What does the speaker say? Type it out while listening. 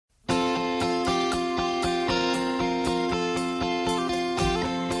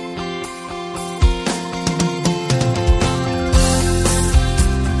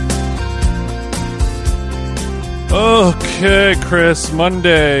Okay, Chris,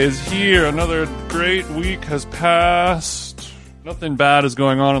 Monday is here. Another great week has passed. Nothing bad is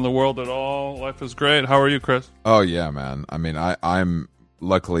going on in the world at all. Life is great. How are you, Chris? Oh, yeah, man. I mean, I'm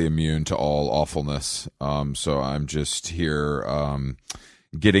luckily immune to all awfulness. So I'm just here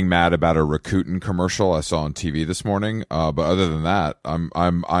getting mad about a Rakuten commercial I saw on TV this morning. But other than that,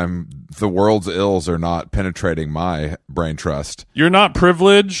 I'm the world's ills are not penetrating my brain trust. You're not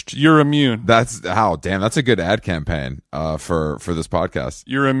privileged. You're immune. That's a good ad campaign for this podcast.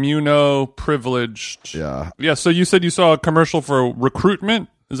 You're immuno-privileged. Yeah. Yeah, so you said you saw a commercial for recruitment?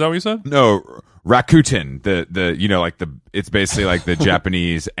 Is that what you said? No, Rakuten, it's basically like the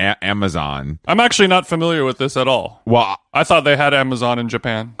Japanese Amazon. I'm actually not familiar with this at all. Well, I thought they had Amazon in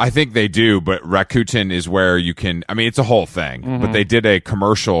Japan. I think they do, but Rakuten is where you can, I mean, it's a whole thing, but they did a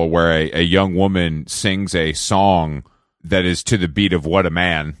commercial where a young woman sings a song that is to the beat of What a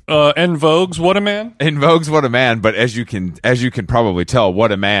Man. En Vogue's What a Man? En Vogue's What a Man, but as you can probably tell,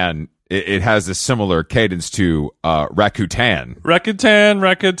 What a Man, it has a similar cadence to Rakuten. Rakuten.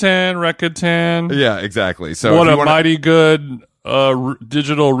 Yeah, exactly. So what a mighty good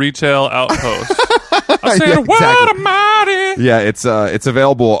digital retail outpost. I said, yeah, what a mighty. Yeah, it's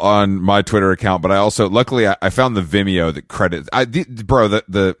available on my Twitter account, but I also luckily I found the Vimeo that credits. I don't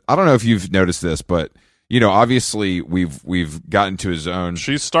know if you've noticed this, but obviously we've gotten to a zone.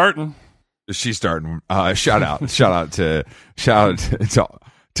 She's starting. Shout out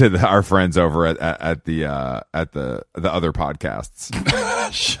to our friends over at the other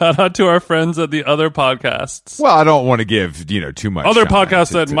podcasts. Shout out to our friends at the other podcasts. Well, I don't want to give too much. Other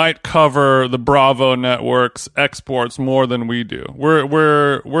podcasts that might cover the Bravo network's exports more than we do.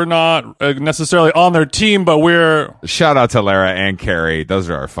 We're not necessarily on their team, but we're shout out to Lara and Carrie. Those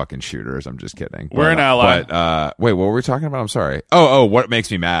are our fucking shooters. I'm just kidding. We're an ally. But wait, what were we talking about? I'm sorry. Oh, what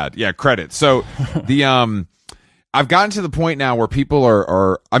makes me mad? Yeah, credit. So the I've gotten to the point now where people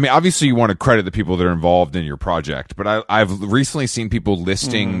are I mean, obviously you want to credit the people that are involved in your project, but I've recently seen people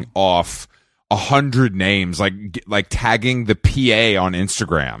listing off 100 names, like tagging the PA on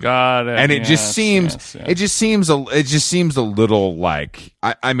Instagram. Got it. And it just seems a little like,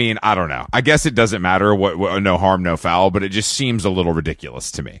 I mean, I don't know. I guess it doesn't matter what no harm, no foul, but it just seems a little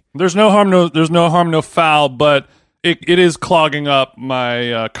ridiculous to me. There's no harm, no foul, but It is clogging up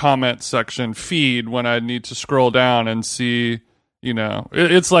my comment section feed when I need to scroll down and see,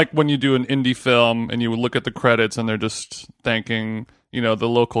 it's like when you do an indie film and you look at the credits and they're just thanking, the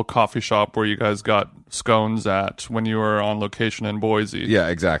local coffee shop where you guys got scones at when you were on location in Boise. Yeah,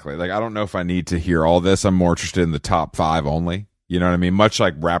 exactly. Like, I don't know if I need to hear all this. I'm more interested in the top 5 only. You know what I mean? Much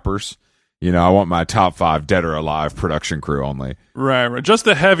like rappers. I want my top 5 dead or alive production crew only. Right. Just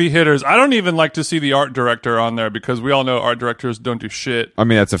the heavy hitters. I don't even like to see the art director on there because we all know art directors don't do shit. I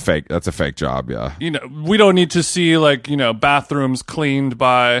mean, that's a fake job, yeah. We don't need to see bathrooms cleaned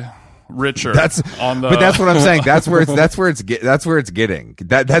by Richard. But that's what I'm saying. That's where it's getting.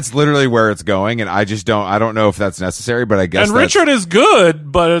 That's literally where it's going, and I don't know if that's necessary, but I guess. And Richard is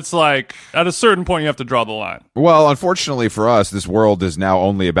good, but it's like at a certain point you have to draw the line. Well, unfortunately for us, this world is now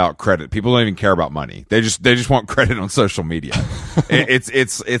only about credit. People don't even care about money. They just want credit on social media. It's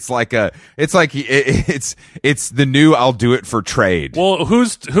the new I'll do it for trade. Well,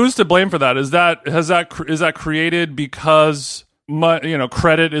 who's to blame for that? Is that created because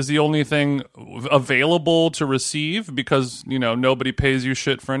credit is the only thing available to receive because, nobody pays you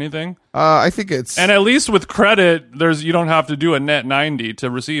shit for anything? I think it's... And at least with credit, you don't have to do a net 90 to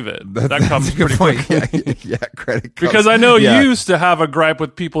receive it. That comes pretty quickly. Yeah, credit comes. Because I know you used to have a gripe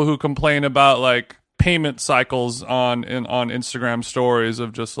with people who complain about, payment cycles on Instagram stories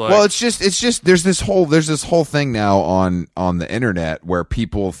of just like, well, it's just there's this whole thing now on the internet where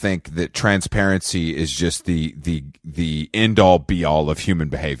people think that transparency is just the end all be all of human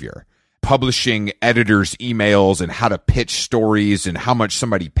behavior. Publishing editors' emails and how to pitch stories and how much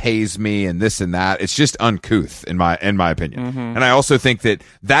somebody pays me and this and that. It's just uncouth in my opinion. Mm-hmm. And I also think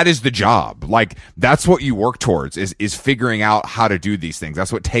that is the job. Like, that's what you work towards is figuring out how to do these things.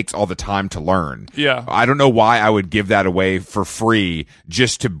 That's what takes all the time to learn. Yeah. I don't know why I would give that away for free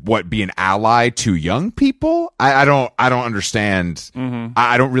just to be an ally to young people. I don't understand. Mm-hmm.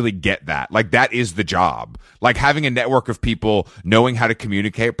 I don't really get that. Like, that is the job. Like, having a network of people knowing how to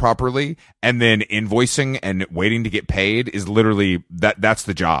communicate properly and then invoicing and waiting to get paid is literally that's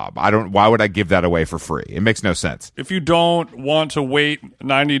the job. Why would I give that away for free? It makes no sense. If you don't want to wait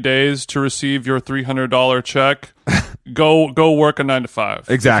 90 days to receive your $300 check, go work a 9 to 5.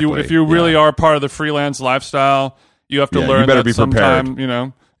 Exactly. If you really are part of the freelance lifestyle, you have to learn you better that be sometime,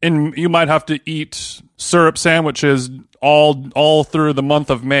 prepared. And you might have to eat syrup sandwiches all through the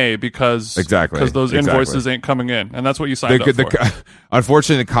month of May because those invoices ain't coming in, and that's what you signed up for.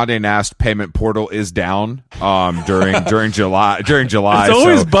 Unfortunately, the Condé Nast payment portal is down during July. It's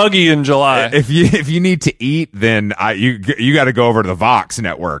always buggy in July. If you need to eat, then you got to go over to the Vox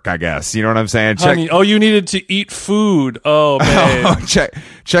network, I guess. You know what I'm saying? Honey, you needed to eat food. Oh man,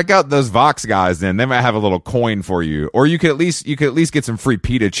 check out those Vox guys. Then they might have a little coin for you, or you could at least get some free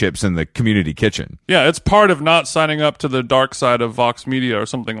pita chips in the community kitchen. Yeah, it's part of not signing up to the dark side of Vox Media or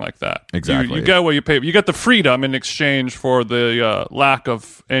something like that. Exactly. You get what you pay. You get the freedom in exchange for the lack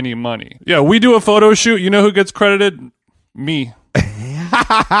of any money. Yeah, we do a photo shoot. You know who gets credited? Me.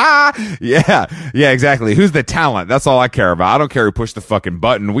 yeah, exactly. Who's the talent? That's all I care about. I don't care who pushed the fucking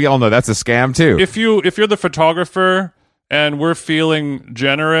button. We all know that's a scam too. If you're the photographer and we're feeling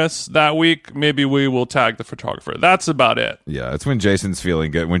generous that week, maybe we will tag the photographer. That's about it. Yeah, it's when Jason's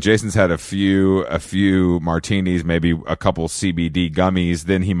feeling good. When Jason's had a few martinis, maybe a couple CBD gummies,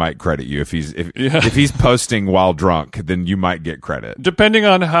 then he might credit you. If he's posting while drunk, then you might get credit. Depending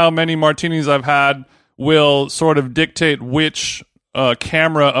on how many martinis I've had will sort of dictate which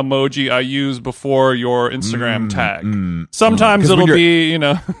camera emoji I use before your Instagram tag. Sometimes it'll be,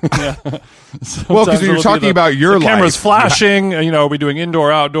 yeah. Well, because you're talking about your life. Camera's flashing, are we doing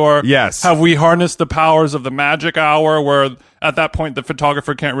indoor, outdoor? Yes. Have we harnessed the powers of the magic hour where at that point the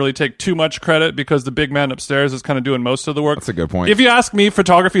photographer can't really take too much credit because the big man upstairs is kind of doing most of the work? That's a good point. If you ask me,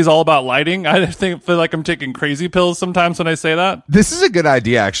 photography is all about lighting. I feel like I'm taking crazy pills sometimes when I say that. This is a good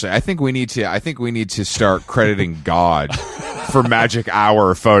idea, actually. I think we need to start crediting God for magic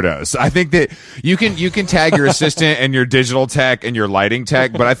hour photos. I think that you can tag your assistant and your digital tech and your lighting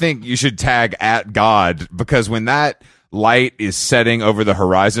tech, but I think you should tag at God, because when that light is setting over the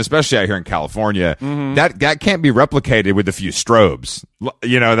horizon, especially out here in California, that can't be replicated with a few strobes.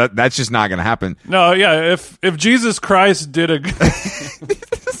 That's just not going to happen. No, yeah. If Jesus Christ did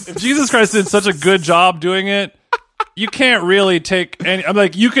if Jesus Christ did such a good job doing it, you can't really take any. I'm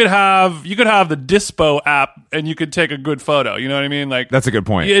like, you could have the Dispo app and you could take a good photo. You know what I mean? Like, that's a good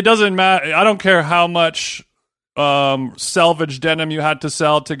point. It doesn't matter. I don't care how much salvage denim you had to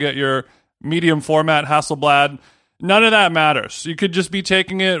sell to get your medium format Hasselblad. None of that matters. You could just be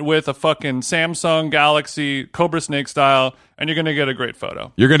taking it with a fucking Samsung Galaxy Cobra Snake style, and you're going to get a great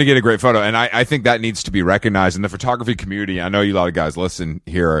photo. You're going to get a great photo, and I think that needs to be recognized in the photography community. I know you a lot of guys listen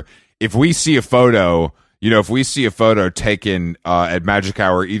here. If we see a photo, taken at Magic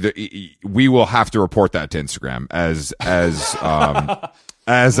Hour, we will have to report that to Instagram as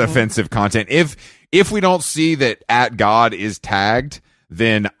offensive content. If we don't see that at God is tagged,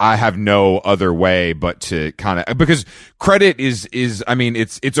 then I have no other way but to kind of, because credit is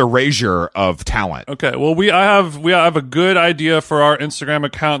it's erasure of talent. Okay, well I have a good idea for our Instagram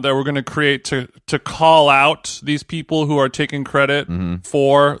account that we're going to create to call out these people who are taking credit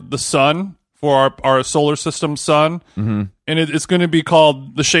for the sun, for our solar system sun. And it's going to be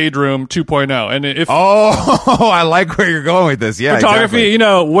called the Shade Room 2.0. And I like where you're going with this. Yeah, photography,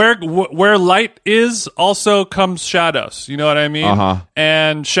 exactly. Where light is also comes shadows. You know what I mean?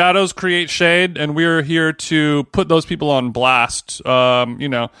 And shadows create shade, and we're here to put those people on blast.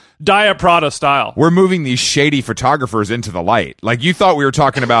 Diet Prada style. We're moving these shady photographers into the light. Like, you thought we were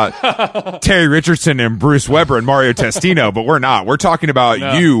talking about Terry Richardson and Bruce Weber and Mario Testino, but we're not. We're talking about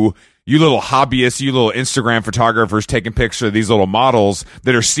you little hobbyists, you little Instagram photographers taking pictures of these little models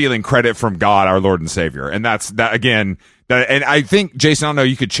that are stealing credit from God, our Lord and Savior. And that's that again. And I think, Jason, I don't know,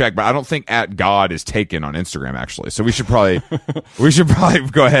 you could check, but I don't think at God is taken on Instagram, actually. So we should probably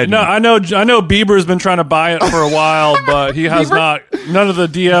go ahead. No, I know Bieber's been trying to buy it for a while, but he has not. None of the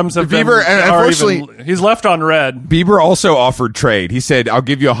DMs have been. Bieber, and unfortunately, he's left on red. Bieber also offered trade. He said, "I'll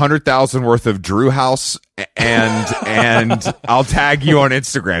give you 100,000 worth of Drew House, and I'll tag you on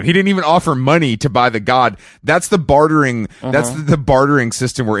Instagram." He didn't even offer money to buy the God. That's the bartering. That's the bartering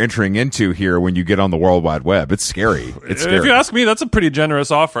system we're entering into here. When you get on the World Wide Web, it's scary. It's scary. If you ask me, that's a pretty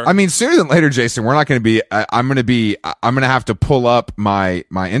generous offer. I mean, sooner than later, Jason, we're not going to be. I'm going to have to pull up my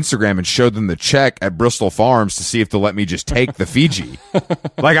Instagram and show them the check at Bristol Farms to see if they'll let me just take the Fiji.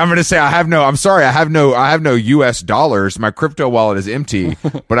 Like, I'm going to say, I have no US dollars. My crypto wallet is empty,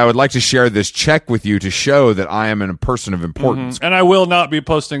 but I would like to share this check with you to show that I am a person of importance. And I will not be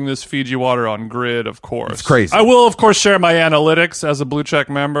posting this Fiji water on Grid, of course. It's crazy. I will, of course, share my analytics as a Blue Check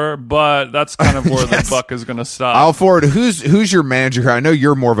member, but that's kind of where the buck is going to stop. I'll forward Lord, who's your manager here? I know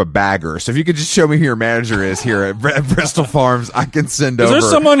you're more of a bagger, so if you could just show me who your manager is here at Bristol Farms, I can send over. Is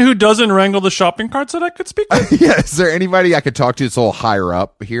there someone who doesn't wrangle the shopping carts that I could speak with? Yeah, is there anybody I could talk to that's a little higher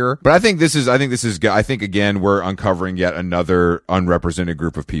up here? But I think this is good. I think again we're uncovering yet another unrepresented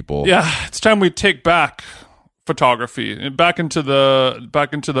group of people. Yeah, it's time we take back photography back into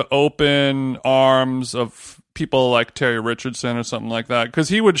the open arms of people like Terry Richardson or something like that, because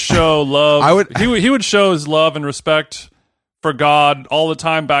he would show love. He would show his love and respect for God all the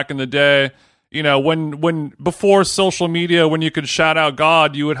time back in the day. You know, when before social media, when you could shout out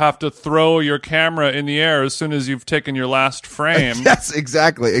God, you would have to throw your camera in the air as soon as you've taken your last frame. Yes,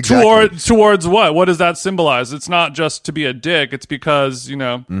 exactly. Towards what? What does that symbolize? It's not just to be a dick. It's because, you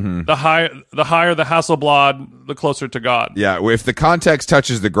know, the higher the Hasselblad, the closer to God. Yeah, if the context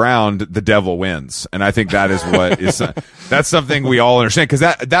touches the ground, the devil wins, and I think that is what is. That's something we all understand, because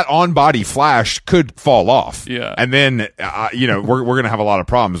that on body flash could fall off. Yeah, and then you know we're gonna have a lot of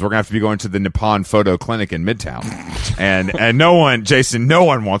problems. We're gonna have to be going to the Nippon Photo Clinic in Midtown, and no one, Jason, no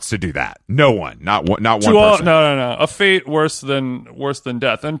one wants to do that. No one, not one person. No. A fate worse than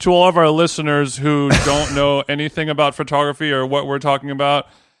death. And to all of our listeners who don't know anything about photography or what we're talking about,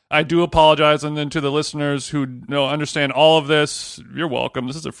 I do apologize. And then to the listeners who understand all of this, you're welcome.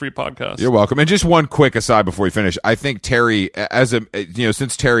 This is a free podcast. You're welcome. And just one quick aside before we finish, I think Terry,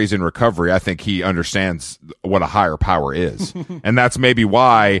 since Terry's in recovery, I think he understands what a higher power is, and that's maybe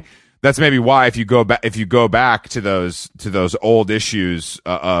why. If you go back to those old issues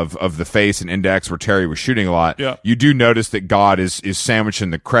of the Face and Index where Terry was shooting a lot, you do notice that God is sandwiching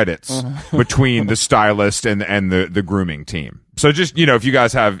the credits between the stylist and the grooming team. So just, if you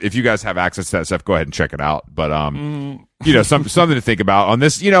guys have access to that stuff, go ahead and check it out. But something to think about on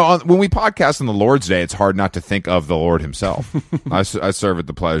this. When we podcast on the Lord's Day, it's hard not to think of the Lord Himself. I serve at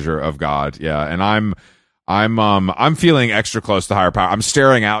the pleasure of God. Yeah, and I'm feeling extra close to higher power. I'm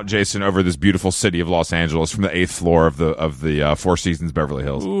staring out, Jason, over this beautiful city of Los Angeles from the 8th floor of the Four Seasons Beverly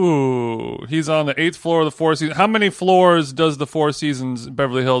Hills. Ooh, he's on the 8th floor of the Four Seasons. How many floors does the Four Seasons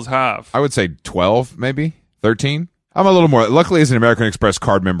Beverly Hills have? I would say 12, maybe 13. I'm a little more. Luckily, as an American Express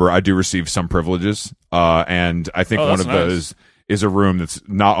card member, I do receive some privileges, and I think one of those is a room that's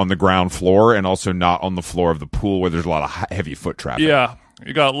not on the ground floor and also not on the floor of the pool where there's a lot of heavy foot traffic. Yeah,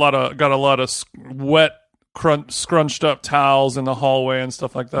 you got a lot of wet, scrunched up towels in the hallway and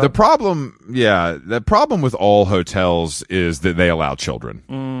stuff like that. The problem with all hotels is that they allow children.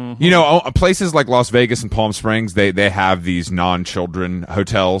 Mm-hmm. Places like Las Vegas and Palm Springs, they have these non-children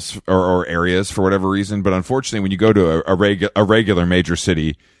hotels or areas for whatever reason. But unfortunately, when you go to a regular major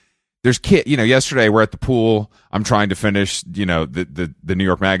city, there's yesterday we're at the pool. I'm trying to finish, the New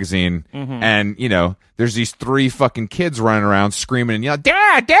York Magazine, and there's these 3 fucking kids running around screaming and yelling,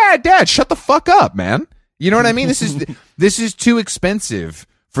 "Dad, shut the fuck up, man." You know what I mean? This is too expensive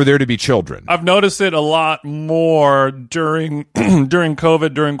for there to be children. I've noticed it a lot more during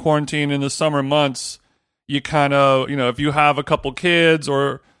COVID, during quarantine in the summer months. You kind of, if you have a couple kids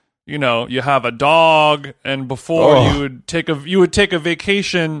or, you have a dog, and before you would take a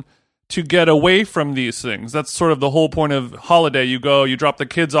vacation to get away from these things. That's sort of the whole point of holiday. You drop the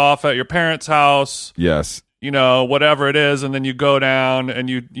kids off at your parents' house. Yes. Whatever it is, and then you go down and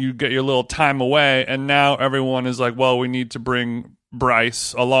you get your little time away, and now everyone is like, well, we need to bring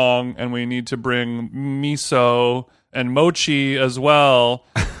Bryce along, and we need to bring miso and mochi as well,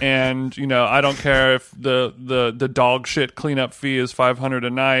 and I don't care if the dog shit cleanup fee is $500 a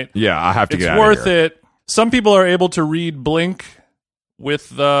night. Yeah, I have to get out of here. It's worth it. Some people are able to read Blink with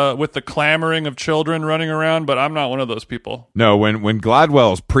the clamoring of children running around, but I'm not one of those people. No, when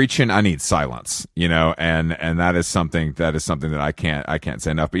Gladwell's preaching, I need silence, and that is something that I can't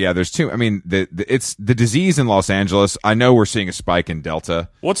say enough. But yeah, there's two. I mean, it's the disease in Los Angeles. I know we're seeing a spike in Delta.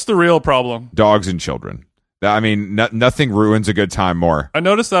 What's the real problem? Dogs and children. I mean, nothing ruins a good time more. I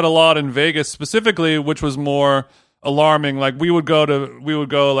noticed that a lot in Vegas specifically, which was more alarming. Like we would go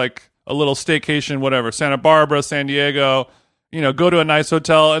like a little staycation, whatever, Santa Barbara, San Diego. Go to a nice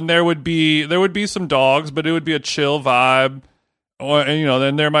hotel, and there would be some dogs, but it would be a chill vibe. Or,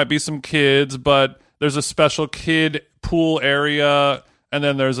 then there might be some kids, but there's a special kid pool area, and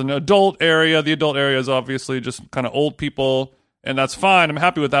then there's an adult area. The adult area is obviously just kind of old people, and that's fine. I'm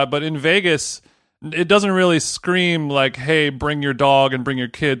happy with that. But in Vegas, it doesn't really scream like, hey, bring your dog and bring your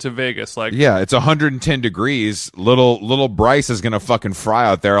kid to Vegas. Like, yeah, it's 110 degrees. Little Bryce is going to fucking fry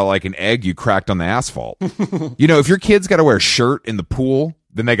out there like an egg you cracked on the asphalt. If your kid's got to wear a shirt in the pool,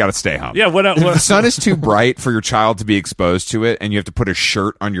 then they got to stay home. Yeah, if the sun is too bright for your child to be exposed to it, and you have to put a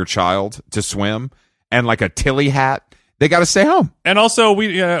shirt on your child to swim and like a Tilly hat, they got to stay home. And also,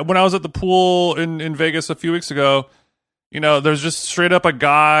 when I was at the pool in Vegas a few weeks ago, there's just straight up a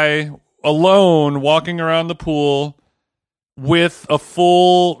guy alone walking around the pool with a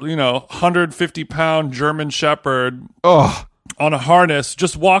full, 150-pound German Shepherd Oh, on a harness,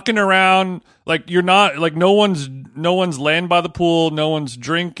 just walking around like you're not like no one's laying by the pool, no one's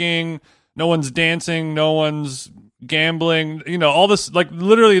drinking, no one's dancing, no one's gambling, all this, like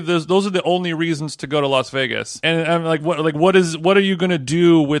literally those are the only reasons to go to Las Vegas. And I'm like, what are you gonna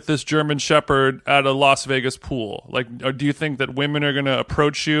do with this German Shepherd at a Las Vegas pool? Like, or do you think that women are gonna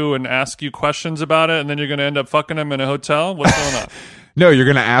approach you and ask you questions about it, and then you're gonna end up fucking them in a hotel? What's going on? no, you're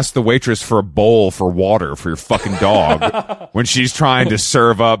going to ask the waitress for a bowl for water for your fucking dog when she's trying to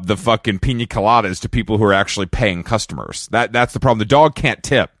serve up the fucking pina coladas to people who are actually paying customers. That's the problem. The dog can't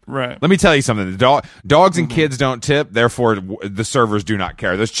tip. Right. Let me tell you something. Dogs and kids don't tip, therefore the servers do not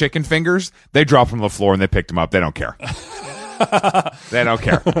care. Those chicken fingers, they dropped them on the floor and they picked them up. They don't care. They don't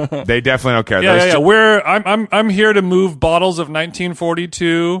care. They definitely don't care. Yeah. I'm here to move bottles of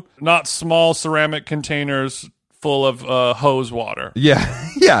 1942, not small ceramic containers full of hose water. Yeah.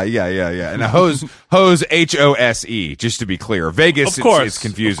 And a hose HOSE, just to be clear. Vegas, of course, it's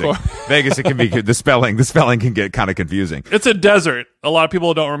confusing. Vegas, it can be the spelling can get kind of confusing. It's a desert. A lot of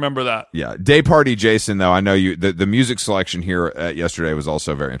people don't remember that. Yeah. Day Party Jason, though, I know the music selection here yesterday was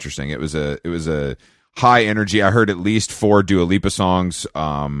also very interesting. It was a high energy. I heard at least 4 Dua Lipa songs.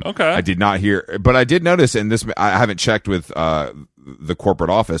 Okay. I did not hear, but I did notice, and this, I haven't checked with the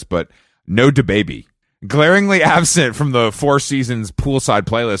corporate office, but no DaBaby. Glaringly absent from the Four Seasons poolside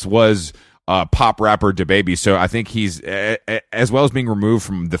playlist was pop rapper DaBaby. So I think he's, as well as being removed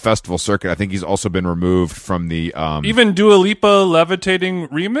from the festival circuit, I think he's also been removed from the even Dua Lipa Levitating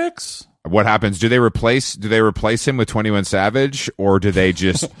remix. What happens? Do they replace him with 21 Savage, or does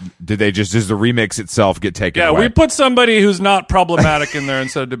the remix itself get taken away? Yeah, we put somebody who's not problematic in there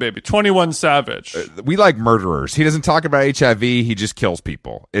instead of DaBaby. 21 Savage. We like murderers. He doesn't talk about HIV. He just kills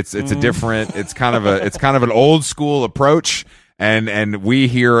people. It's a different. It's kind of an old school approach. And we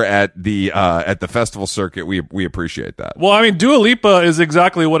here at the festival circuit, we appreciate that. Well, I mean, Dua Lipa is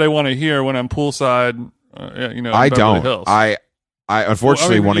exactly what I want to hear when I'm poolside. In I Beverly don't. Hills. I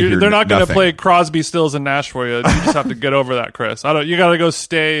unfortunately want to hear. They're not going to nothing. play Crosby, Stills, and Nash for you. You just have to get over that, Chris. You got to go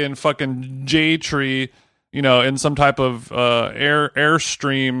stay in fucking J Tree, in some type of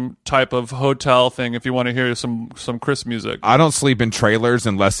Airstream type of hotel thing if you want to hear some Chris music. I don't sleep in trailers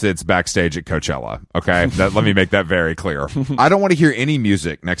unless it's backstage at Coachella. Okay, let me make that very clear. I don't want to hear any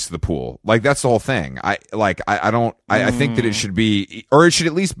music next to the pool. Like, that's the whole thing. I think that it should be, or it should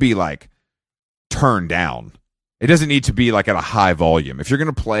at least be like turned down. It doesn't need to be like at a high volume. If you're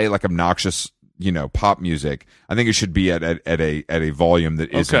going to play like obnoxious, pop music, I think it should be at a volume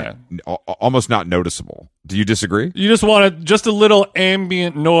that isn't almost not noticeable. Do you disagree? You just want just a little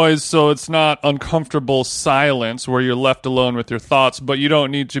ambient noise so it's not uncomfortable silence where you're left alone with your thoughts, but you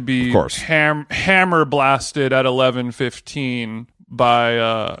don't need to be hammer blasted at 11:15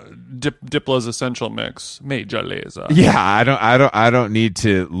 by Dipla's Essential Mix, Major Lazer. Yeah, I don't need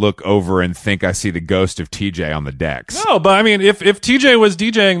to look over and think I see the ghost of TJ on the decks. No, but I mean, if TJ was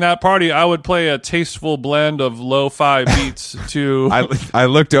DJing that party, I would play a tasteful blend of lo-fi beats to. I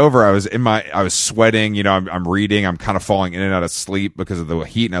looked over. I was sweating. I'm reading. I'm kind of falling in and out of sleep because of the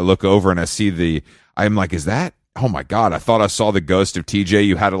heat. And I look over and I see I'm like, is that? Oh my God, I thought I saw the ghost of TJ.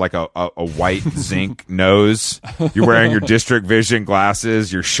 You had like a white zinc nose. You're wearing your district vision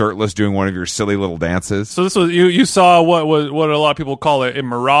glasses. You're shirtless doing one of your silly little dances. So this was, you saw what a lot of people call a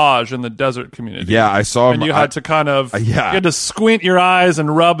mirage in the desert community. Yeah, I saw. And you had to kind of, you had to squint your eyes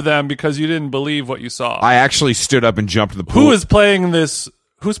and rub them because you didn't believe what you saw. I actually stood up and jumped the pool. Who's playing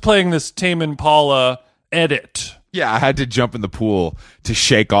this Tame Impala edit? Yeah, I had to jump in the pool to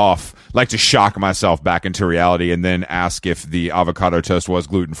shake off, like to shock myself back into reality, and then ask if the avocado toast was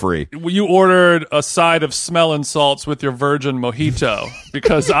gluten-free. You ordered a side of smelling salts with your virgin mojito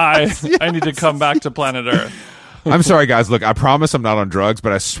because I need to come back to planet Earth. I'm sorry, guys. Look, I promise I'm not on drugs,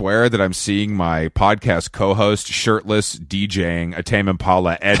 but I swear that I'm seeing my podcast co-host shirtless DJing a Tame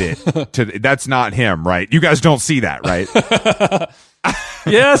Impala edit. That's not him, right? You guys don't see that, right?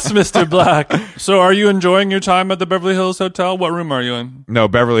 Yes, Mr. Black. So are you enjoying your time at the Beverly Hills Hotel? What room are you in? No,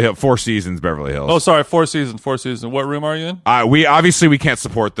 Beverly Hills, Four Seasons Beverly Hills. Oh, sorry, Four Seasons. What room are you in? We can't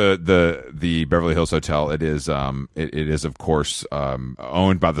support the Beverly Hills Hotel. It is it is of course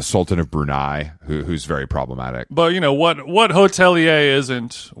owned by the Sultan of Brunei, who's very problematic. But what hotelier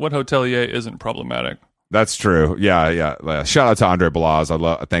isn't problematic? That's true. Yeah. Shout out to Andre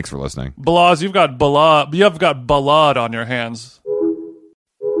Balaz. Thanks for listening. Balaz, you've got Balad on your hands.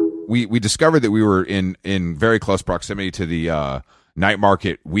 We discovered that we were in very close proximity to the night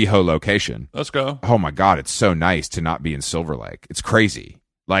market WeHo location. Let's go. Oh my God, it's so nice to not be in Silver Lake. It's crazy.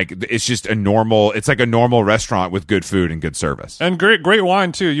 Like, it's just it's like a normal restaurant with good food and good service. And great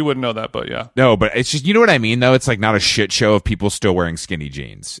wine, too. You wouldn't know that, but yeah. No, but it's just, you know what I mean, though? It's like not a shit show of people still wearing skinny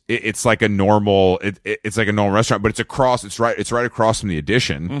jeans. It's like a normal, it's like a normal restaurant, but it's right across from the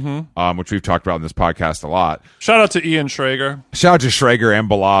Edition, which we've talked about in this podcast a lot. Shout out to Ian Schrager. Shout out to Schrager and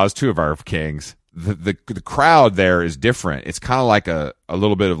Balaz, two of our kings. The crowd there is different. It's kind of like a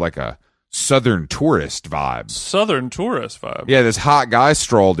little bit of like a Southern tourist vibe. Southern tourist vibe. Yeah, this hot guy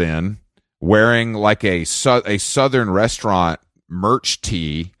strolled in wearing like a Southern restaurant merch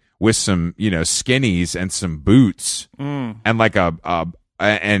tee with some, skinnies and some boots and like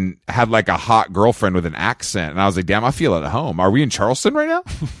and had like a hot girlfriend with an accent. And I was like, damn, I feel at home. Are we in Charleston right now?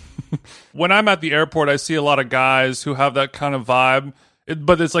 When I'm at the airport, I see a lot of guys who have that kind of vibe,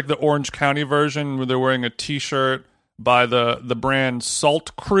 but it's like the Orange County version where they're wearing a t-shirt by the brand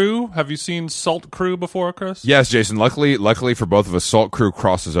Salt Crew. Have you seen Salt Crew before, Chris? Yes, Jason. Luckily for both of us, Salt Crew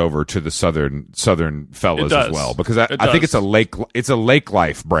crosses over to the southern fellas as well, because I think it's a lake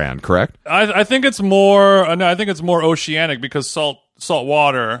life brand, correct? I think it's more. No, I think it's more oceanic because salt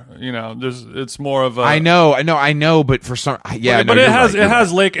water. It's more of a. I know, but for some, yeah, but it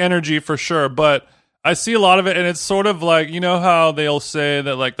has lake energy for sure, but. I see a lot of it, and it's sort of like, how they'll say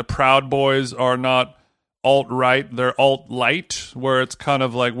that like the Proud Boys are not alt-right, they're alt-light, where it's kind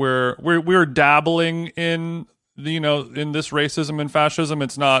of like we're dabbling in in this racism and fascism.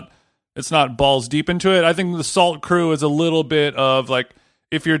 It's not balls deep into it. I think the Salt Crew is a little bit of like,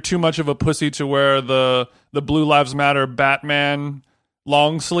 if you're too much of a pussy to wear the Blue Lives Matter Batman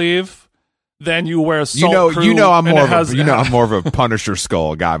long sleeve, then you wear Salt Crew. I'm more of a Punisher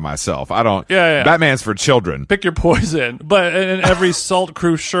skull guy myself. I don't. Yeah. Batman's for children. Pick your poison. But and every Salt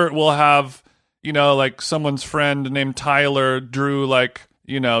Crew shirt will have, like someone's friend named Tyler drew like,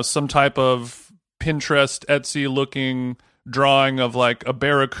 some type of Pinterest, Etsy looking drawing of like a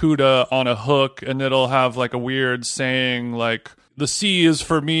barracuda on a hook, and it'll have like a weird saying like the sea is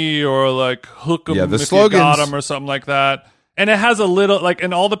for me, or like hook 'em if slogans, you got 'em, or something like that. And it has a little like,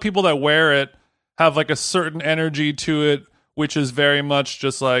 and all the people that wear it have like a certain energy to it, which is very much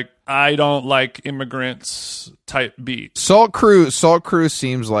just like, I don't like immigrants type beat. Salt Crew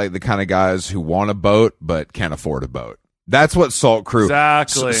seems like the kind of guys who want a boat but can't afford a boat. That's what Salt Crew.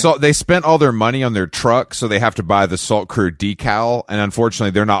 Exactly. So they spent all their money on their truck, so they have to buy the Salt Crew decal, and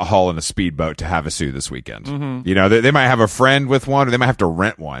unfortunately, they're not hauling a speedboat to Havasu this weekend. They might have a friend with one, or they might have to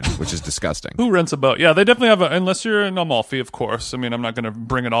rent one, which is disgusting. Who rents a boat? Yeah, they definitely have unless you're in Amalfi, of course. I mean, I'm not going to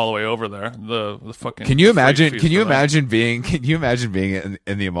bring it all the way over there. The fucking. Can you imagine being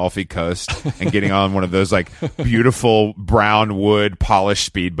in the Amalfi Coast and getting on one of those like beautiful brown wood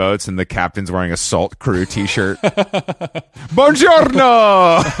polished speedboats, and the captain's wearing a Salt Crew t-shirt?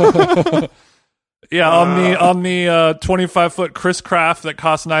 Buongiorno. Yeah, on the 25-foot Chris Craft that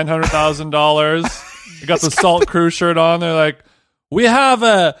costs $900,000. You got the Salt Crew shirt on. They're like, we have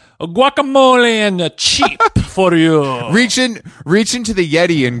a guacamole and a cheap for you. Reach into the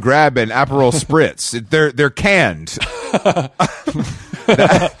Yeti and grab an Aperol Spritz. They're canned.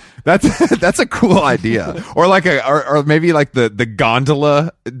 That's a cool idea. Or like or maybe like the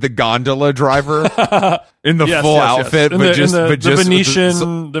gondola driver in the full outfit, but just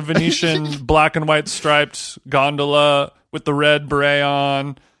the Venetian black and white striped gondola with the red beret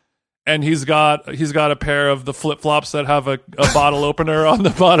on. And he's got a pair of the flip flops that have a bottle opener on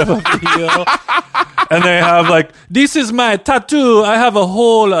the bottom of the heel. And they have like, this is my tattoo. I have a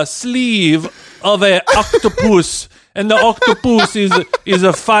whole sleeve of a octopus. And the octopus is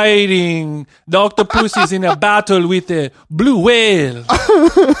fighting. The octopus is in a battle with a blue whale.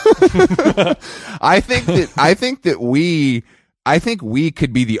 I think we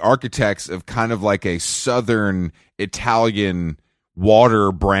could be the architects of kind of like a Southern Italian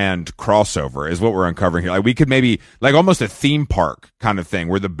water brand crossover is what we're uncovering here. Like we could maybe like almost a theme park kind of thing.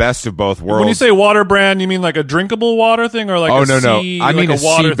 We're the best of both worlds. When you say water brand, you mean like a drinkable water thing, or like sea? I mean like a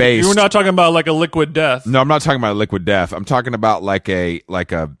water sea-based. You're not talking about like a liquid death. No, I'm not talking about liquid death. I'm talking about like a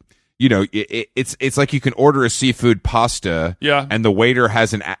it's like you can order a seafood pasta, yeah, and the waiter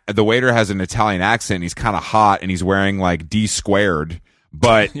has an Italian accent. And he's kind of hot, and he's wearing like D squared.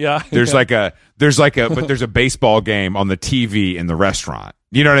 But there's a baseball game on the TV in the restaurant.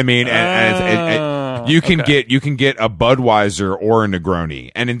 You know what I mean? And You can okay. get a Budweiser or a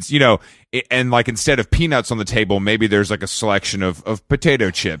Negroni, and it's, and like instead of peanuts on the table, maybe there's like a selection of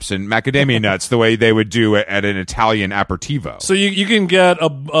potato chips and macadamia nuts, the way they would do it at an Italian aperitivo. So you can get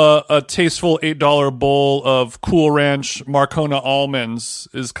a tasteful $8 bowl of Cool Ranch Marcona almonds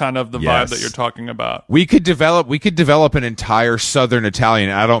is kind of the vibe that you're talking about. We could develop an entire Southern Italian.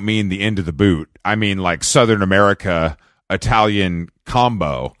 I don't mean the end of the boot. I mean like Southern America Italian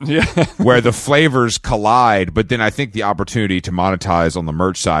combo, where the flavors collide. But then I think the opportunity to monetize on the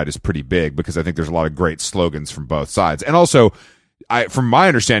merch side is pretty big, because I think there's a lot of great slogans from both sides. And also, from my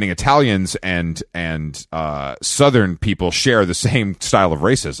understanding, Italians and Southern people share the same style of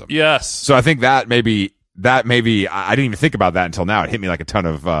racism. Yes. So I think that maybe I didn't even think about that until now. It hit me like a ton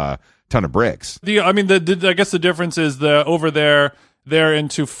of bricks. I guess the difference is over there they're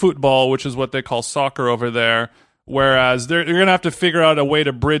into football, which is what they call soccer over there. Whereas you're going to have to figure out a way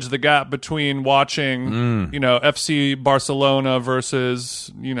to bridge the gap between watching, FC Barcelona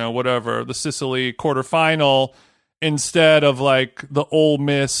versus, whatever, the Sicily quarterfinal, instead of like the Ole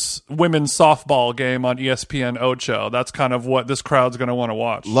Miss women's softball game on ESPN Ocho. That's kind of what this crowd's going to want to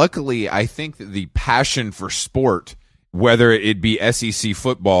watch. Luckily, I think that the passion for sport, whether it be SEC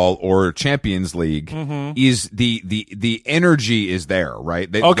football or Champions League, is the energy is there, right?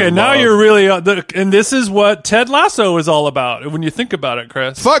 Now you're really, and this is what Ted Lasso is all about. When you think about it,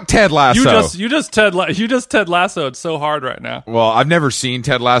 Chris, fuck Ted Lasso. You just Ted Lasso. It's so hard right now. Well, I've never seen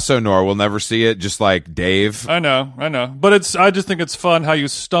Ted Lasso, nor will never see it. Just like Dave. I know, but I just think it's fun how you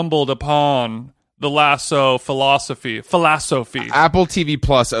stumbled upon the Lasso philosophy. Apple TV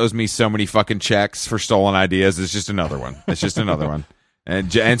Plus owes me so many fucking checks for stolen ideas. It's just another one. And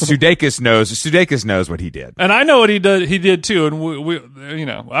Sudeikis knows what he did. And I know what he did too. And we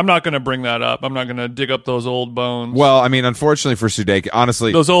I'm not going to bring that up. I'm not going to dig up those old bones. Well, I mean, unfortunately for Sudeikis,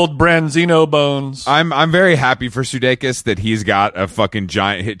 honestly, those old Branzino bones. I'm very happy for Sudeikis that he's got a fucking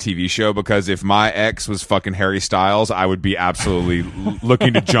giant hit TV show, because if my ex was fucking Harry Styles, I would be absolutely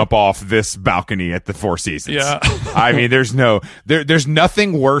looking to jump off this balcony at the Four Seasons. Yeah. I mean, there's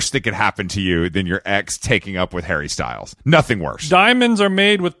nothing worse that could happen to you than your ex taking up with Harry Styles. Nothing worse. Diamonds are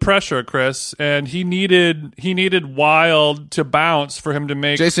made with pressure, Chris, and he needed Wild to bounce for him to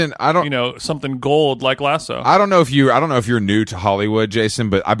make, Jason, something gold like Lasso. I don't know if you're new to Hollywood, Jason,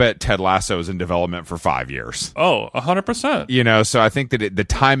 but I bet Ted Lasso is in development for 5 years. Oh, 100%. So I think that the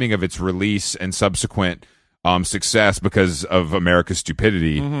timing of its release and subsequent success, because of America's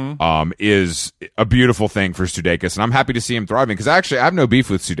stupidity, is a beautiful thing for Sudeikis, and I'm happy to see him thriving, because actually I have no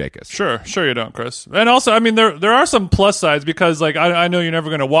beef with Sudeikis. Sure you don't, Chris. And also, I mean, there are some plus sides, because like I know you're never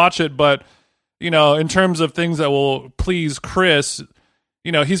going to watch it, but in terms of things that will please Chris,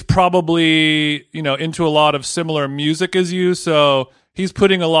 he's probably into a lot of similar music as you, so he's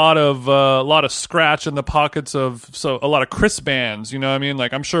putting a lot of scratch in the pockets of a lot of Chris bands. You know what I mean?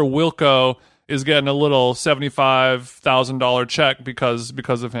 Like, I'm sure Wilco is getting a little $75,000 check because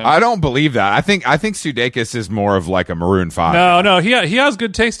of him. I don't believe that. I think Sudeikis is more of like a Maroon 5. No, he has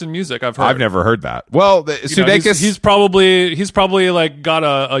good taste in music. I've heard. I've never heard that. Well, Sudeikis, he's probably like got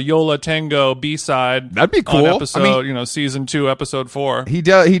a Yola Tango B-side. That'd be cool. On episode, season 2, episode 4. He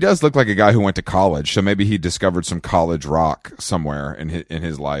does look like a guy who went to college, so maybe he discovered some college rock somewhere in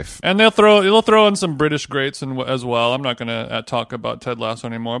his life. And they'll throw in some British greats as well. I'm not going to talk about Ted Lasso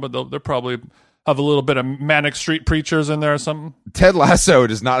anymore, but they'll probably have a little bit of Manic Street Preachers in there or something. Ted Lasso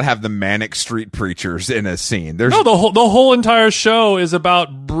does not have the Manic Street Preachers in a scene. The whole entire show is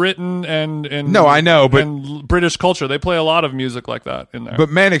about Britain and no, I know, but and British culture. They play a lot of music like that in there.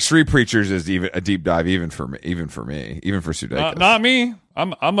 But Manic Street Preachers is even a deep dive, even for me, even for Sudeikis. Not me.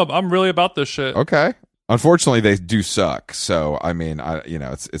 I'm really about this shit. Okay. Unfortunately, they do suck. So I mean,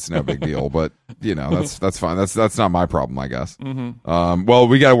 it's no big deal. But that's fine. That's not my problem, I guess. Well,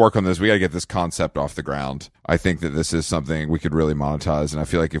 we got to work on this. We got to get this concept off the ground. I think that this is something we could really monetize, and I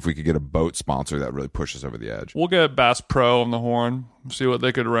feel like if we could get a boat sponsor, that really pushes over the edge. We'll get Bass Pro on the horn. See what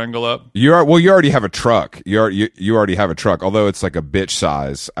they could wrangle up. You already have a truck. You already have a truck. Although it's like a bitch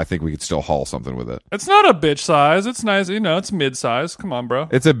size, I think we could still haul something with it. It's not a bitch size. It's nice. It's mid size. Come on, bro.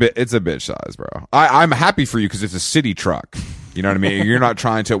 It's a bitch size, bro. I'm happy for you because it's a city truck. You know what I mean? You're not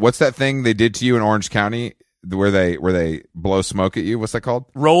trying to. What's that thing they did to you in Orange County where they blow smoke at you? What's that called?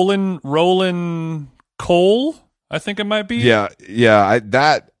 Rolling coal, I think it might be. Yeah.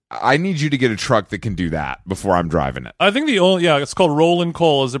 I need you to get a truck that can do that before I'm driving it. I think it's called rolling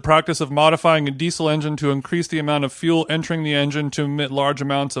coal, is the practice of modifying a diesel engine to increase the amount of fuel entering the engine to emit large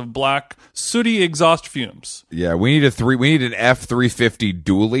amounts of black, sooty exhaust fumes. Yeah, we need an F350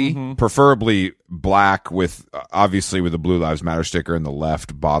 dually, preferably black with obviously with the Blue Lives Matter sticker in the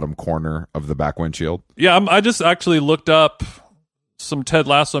left bottom corner of the back windshield. Yeah, I just actually looked up some Ted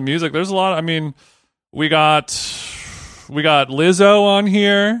Lasso music. There's a lot. I mean, we got Lizzo on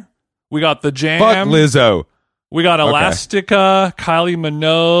here. We got The Jam. Fuck Lizzo. We got Elastica, Kylie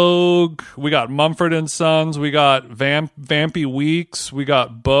Minogue. We got Mumford and Sons. We got Vampy Weeks. We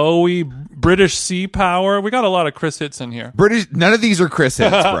got Bowie, British Sea Power. We got a lot of Chris hits in here. None of these are Chris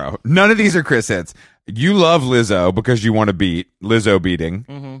hits, bro. None of these are Chris hits. You love Lizzo because you want to beat Lizzo beating.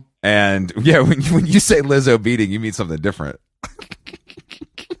 Mm-hmm. And yeah, when you say Lizzo beating, you mean something different.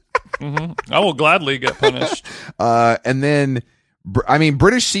 Mm-hmm. I will gladly get punished. And then, I mean,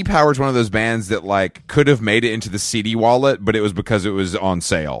 British Sea Power is one of those bands that like could have made it into the CD wallet, but it was because it was on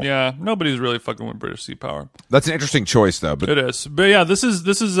sale. Yeah, nobody's really fucking with British Sea Power. That's an interesting choice, though. But it is. But yeah, this is.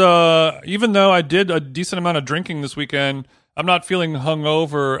 Even though I did a decent amount of drinking this weekend, I'm not feeling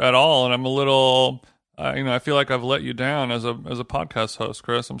hungover at all, and I'm a little. I feel like I've let you down as a podcast host,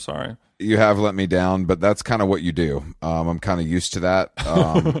 Chris. I'm sorry. You have let me down, but that's kind of what you do. I'm kind of used to that,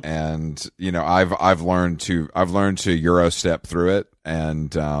 and I've learned to Euro step through it,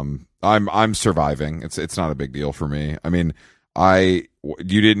 and I'm surviving. It's not a big deal for me. I mean, you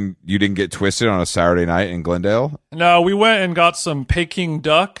didn't get twisted on a Saturday night in Glendale? No, we went and got some Peking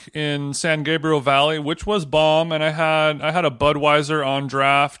duck in San Gabriel Valley, which was bomb, and I had a Budweiser on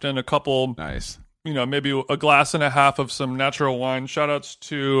draft and a couple nice. Maybe a glass and a half of some natural wine. Shout outs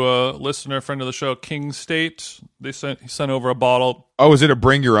to a listener, friend of the show, King State. He sent over a bottle. Oh, is it a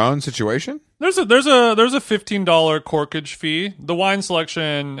bring your own situation? There's a $15 corkage fee. The wine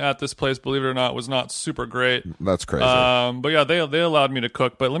selection at this place, believe it or not, was not super great. That's crazy. But yeah, they allowed me to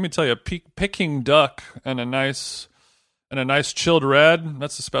cook. But let me tell you, Peking duck and a nice chilled red,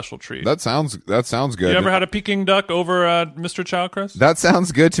 that's a special treat. That sounds good. You ever had a Peking duck over at Mr. Chow, Chris? That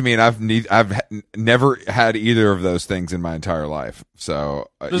sounds good to me, and I've never had either of those things in my entire life. So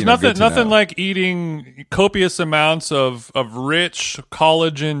there's nothing like eating copious amounts of rich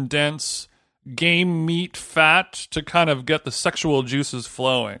collagen dense game meat fat to kind of get the sexual juices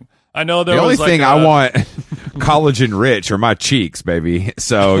flowing. I know the only thing I want collagen rich are my cheeks, baby.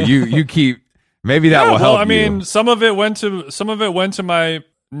 So you keep. Maybe that will help. I mean, some of it went to my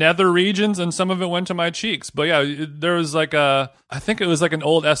nether regions, and some of it went to my cheeks. But yeah, there was I think it was like an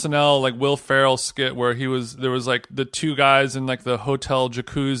old SNL like Will Ferrell skit where there was like the two guys in like the hotel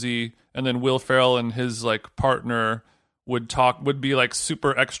jacuzzi, and then Will Ferrell and his like partner would be like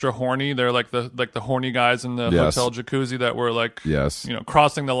super extra horny. They're like the horny guys in the hotel jacuzzi that were like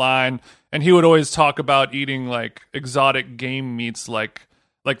crossing the line, and he would always talk about eating like exotic game meats like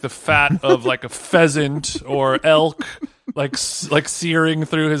the fat of like a pheasant or elk, like searing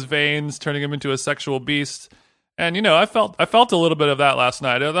through his veins, turning him into a sexual beast. And I felt a little bit of that last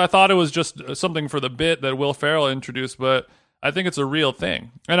night. I thought it was just something for the bit that Will Ferrell introduced, but I think it's a real thing.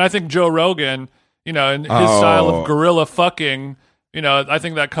 And I think Joe Rogan, in his style of gorilla fucking, I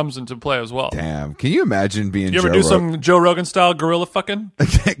think that comes into play as well. Damn, can you imagine being? You ever do some Joe Rogan style gorilla fucking?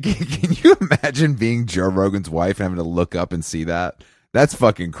 Can you imagine being Joe Rogan's wife and having to look up and see that? That's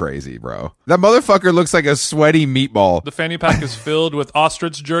fucking crazy, bro. That motherfucker looks like a sweaty meatball. The fanny pack is filled with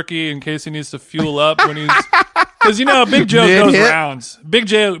ostrich jerky in case he needs to fuel up when he's... Because, Big Joe goes rounds. Big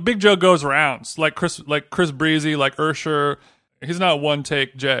Joe goes rounds. Like Chris Breezy, like Ursher. He's not one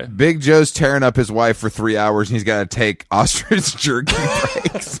take Jay. Big Joe's tearing up his wife for 3 hours, and he's got to take ostrich jerky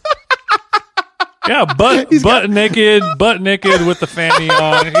breaks. Yeah, butt naked with the fanny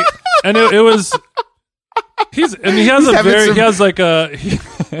on. And it was... He has a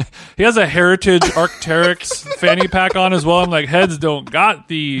Heritage Arc'teryx fanny pack on as well. I'm like, heads don't got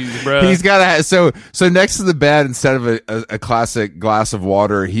these, bro. He's got so next to the bed, instead of a classic glass of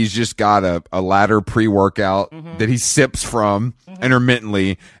water, he's just got a ladder pre-workout that he sips from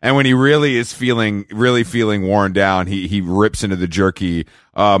intermittently, and when he really is feeling worn down, he rips into the jerky.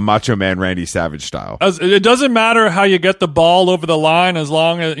 Macho Man Randy Savage style. It doesn't matter how you get the ball over the line, as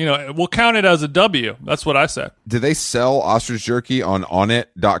long as we'll count it as a W. That's what I said. Do they sell ostrich jerky on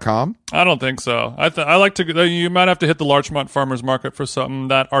onit.com? I don't think so. I like to. You might have to hit the Larchmont Farmers Market for something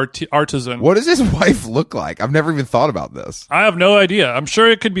that artisan. What does his wife look like? I've never even thought about this. I have no idea. I'm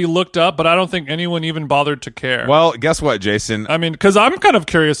sure it could be looked up, but I don't think anyone even bothered to care. Well, guess what, Jason? I mean, because I'm kind of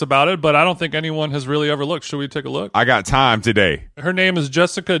curious about it, but I don't think anyone has really ever looked. Should we take a look? I got time today. Her name is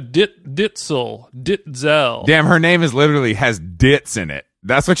Jessica Ditzel. Damn, her name is literally has dits in it.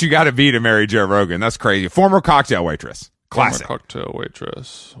 That's what you got to be to marry Joe Rogan. That's crazy. Former cocktail waitress. Classic. Former cocktail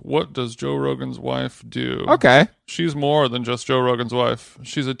waitress. What does Joe Rogan's wife do? Okay. She's more than just Joe Rogan's wife.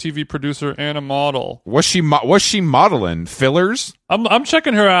 She's a TV producer and a model. Was she modeling fillers? I'm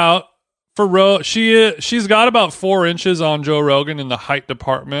checking her out. For she's got about 4 inches on Joe Rogan in the height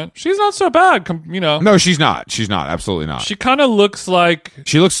department. She's not so bad, No, she's not. She's not. Absolutely not. She kind of looks like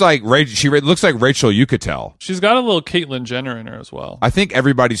She looks like looks like Rachel Yucatel. she's got a little Caitlyn Jenner in her as well. I think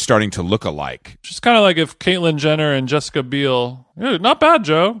everybody's starting to look alike. She's kind of like if Caitlyn Jenner and Jessica Biel. Yeah, not bad,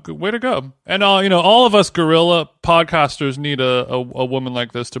 Joe. Good way to go. And all of us gorilla podcasters need a woman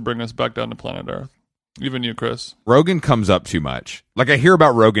like this to bring us back down to planet Earth. Even you, Chris. Rogan comes up too much. Like, I hear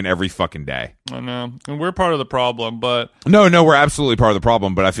about Rogan every fucking day. I know. And we're part of the problem, but No, we're absolutely part of the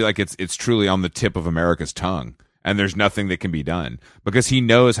problem, but I feel like it's truly on the tip of America's tongue. And there's nothing that can be done because he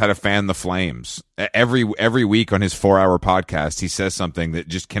knows how to fan the flames. Every week on his 4-hour podcast, he says something that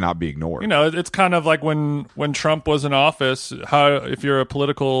just cannot be ignored. It's kind of like when Trump was in office. How, if you're a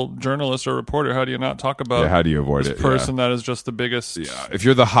political journalist or reporter, how do you not talk about? Yeah, how do you avoid this it? person that is just the biggest? Yeah. If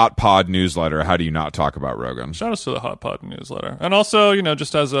you're the Hot Pod newsletter, how do you not talk about Rogan? Shout out to the Hot Pod newsletter, and also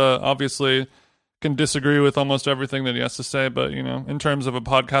just as obviously can disagree with almost everything that he has to say, but in terms of a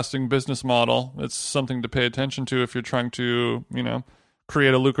podcasting business model, it's something to pay attention to if you're trying to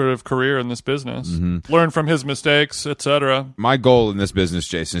create a lucrative career in this business. Learn from his mistakes, etc. My goal in this business,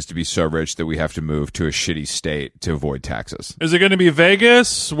 Jason, is to be so rich that we have to move to a shitty state to avoid taxes. Is it going to be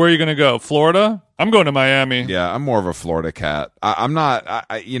Vegas? Where are you going to go? Florida? I'm going to Miami. Yeah, I'm more of a Florida cat. I'm not.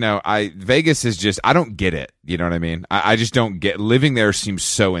 Vegas is just. I don't get it. You know what I mean? I just don't get. Living there seems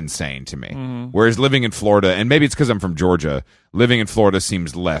so insane to me. Whereas living in Florida, and maybe it's because I'm from Georgia, living in Florida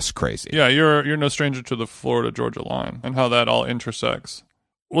seems less crazy. Yeah, you're no stranger to the Florida-Georgia line and how that all intersects.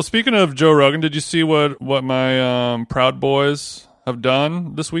 Well, speaking of Joe Rogan, did you see what my Proud Boys have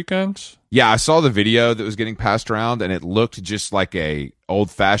done this weekend? Yeah, I saw the video that was getting passed around, and it looked just like a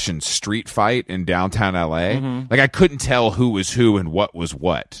old-fashioned street fight in downtown LA. Like, I couldn't tell who was who and what was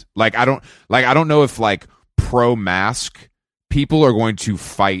what. Like, I don't know if like pro-mask people are going to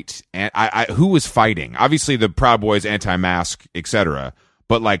fight, and who was fighting? Obviously, the Proud Boys, anti-mask, etc.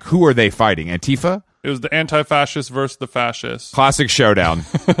 But like, who are they fighting? Antifa? It was the anti-fascist versus the fascist. Classic showdown.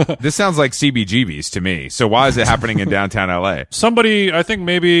 This sounds like CBGB's to me. So why is it happening in downtown LA? Somebody, I think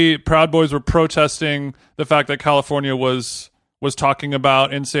maybe Proud Boys were protesting the fact that California was talking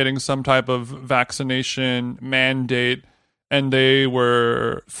about instating some type of vaccination mandate, and they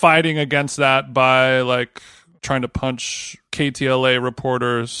were fighting against that by like trying to punch KTLA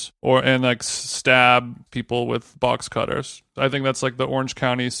reporters and like stab people with box cutters. I think that's like the Orange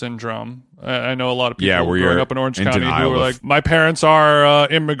County syndrome. I know a lot of people growing up in Orange County who were like, my parents are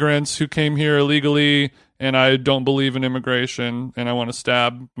immigrants who came here illegally, and I don't believe in immigration, and I want to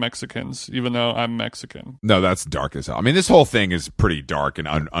stab Mexicans, even though I'm Mexican. No, that's dark as hell. I mean, this whole thing is pretty dark and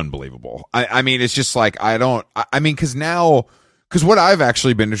unbelievable. I mean, it's just like, because what I've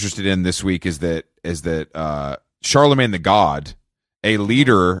actually been interested in this week is that Charlemagne the God, a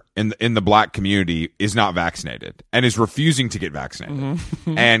leader in the black community, is not vaccinated and is refusing to get vaccinated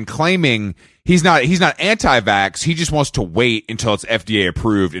and claiming he's not anti-vax. He just wants to wait until it's FDA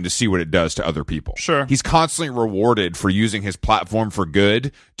approved and to see what it does to other people. Sure. He's constantly rewarded for using his platform for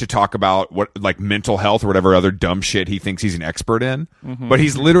good to talk about what, like, mental health or whatever other dumb shit he thinks he's an expert in. But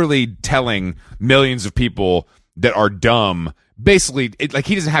he's literally telling millions of people that are dumb, basically, like,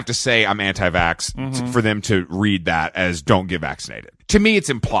 he doesn't have to say I'm anti-vax for them to read that as don't get vaccinated. To me, it's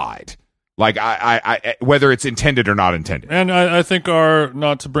implied. Like, I whether it's intended or not intended. And I think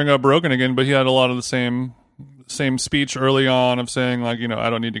not to bring up Rogan again, but he had a lot of the same speech early on of saying, like, I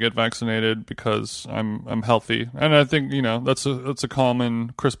don't need to get vaccinated because I'm healthy. And I think, that's a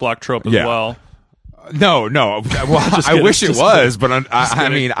common Chris Black trope as well. No. Well, I wish it was, but I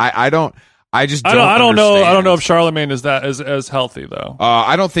mean, I don't. I just don't understand. I don't know if Charlemagne is that as healthy though.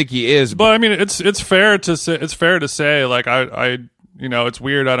 I don't think he is. But I mean, it's fair to say like I it's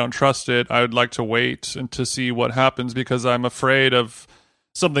weird. I don't trust it. I would like to wait and to see what happens because I'm afraid of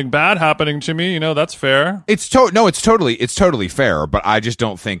something bad happening to me. That's fair. It's totally fair. But I just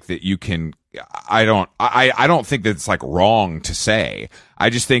don't think that you can. I don't think that it's like wrong to say. I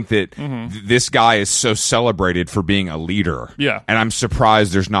just think that this guy is so celebrated for being a leader. Yeah. And I'm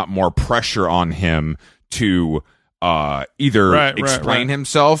surprised there's not more pressure on him to either explain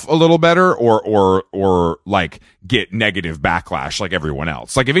himself a little better or like get negative backlash like everyone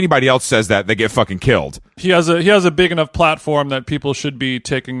else. Like if anybody else says that, they get fucking killed. He has a big enough platform that people should be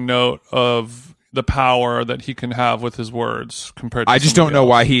taking note of the power that he can have with his words compared to I just don't somebody know else.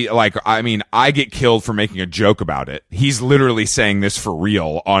 why he, like, I mean, I get killed for making a joke about it. He's literally saying this for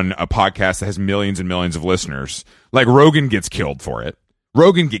real on a podcast that has millions and millions of listeners. Like, Rogan gets killed for it.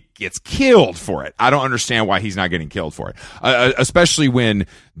 Rogan gets killed for it. I don't understand why he's not getting killed for it. Especially when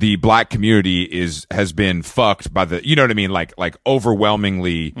the black community has been fucked by the, you know what I mean? Like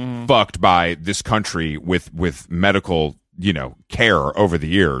overwhelmingly fucked by this country with medical, care over the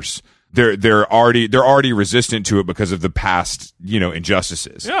years. They're already resistant to it because of the past,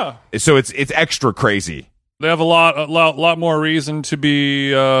 injustices. Yeah. So it's extra crazy. They have a lot more reason to be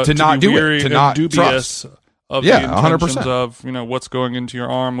to not be do it, weary to and not dubious trust. of Yeah, the intentions 100%. of what's going into your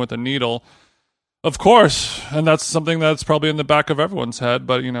arm with a needle. Of course, and that's something that's probably in the back of everyone's head.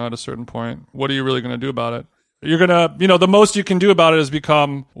 But at a certain point, what are you really going to do about it? You're gonna, the most you can do about it is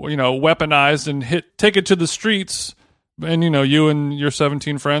become, weaponized and take it to the streets. And, you and your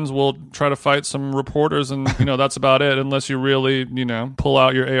 17 friends will try to fight some reporters and, that's about it. Unless you really, pull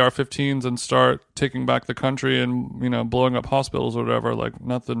out your AR-15s and start taking back the country and, blowing up hospitals or whatever. Like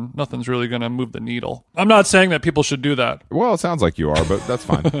nothing's really going to move the needle. I'm not saying that people should do that. Well, it sounds like you are, but that's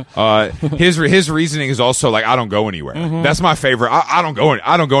fine. His reasoning is also like, I don't go anywhere. That's my favorite. I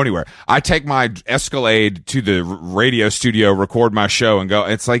don't go anywhere. I take my Escalade to the radio studio, record my show and go.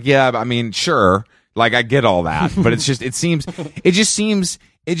 It's like, yeah, I mean, sure. Like, I get all that, but it just seems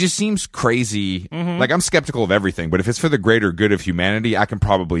crazy. Like, I'm skeptical of everything, but if it's for the greater good of humanity, I can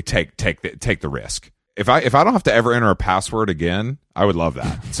probably take the risk. If I don't have to ever enter a password again, I would love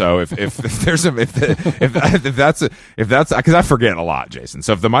that. So if that's because I forget a lot, Jason.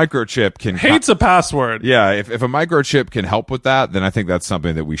 So if the microchip can Hates a password. yeah, if a microchip can help with that, then I think that's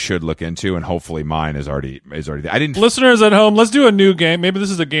something that we should look into, and hopefully mine is already. I didn't. Listeners at home, let's do a new game. Maybe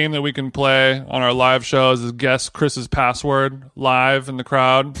this is a game that we can play on our live shows. Is guess Chris's password live in the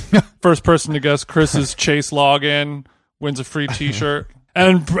crowd. First person to guess Chris's Chase login wins a free T-shirt.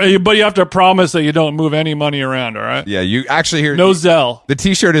 But you have to promise that you don't move any money around. All right? Yeah, you actually hear No Zelle. the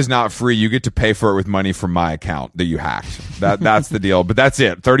T-shirt is not free. You get to pay for it with money from my account that you hacked. That's the deal. But that's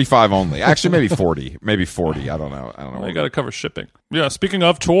it. 35 only. Actually, maybe 40. Maybe 40. I don't know. Well, you got to cover shipping. Yeah. Speaking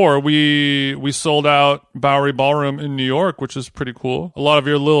of tour, we sold out Bowery Ballroom in New York, which is pretty cool. A lot of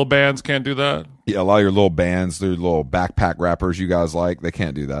your little bands can't do that. Yeah, a lot of your little bands, their little backpack rappers you guys like, they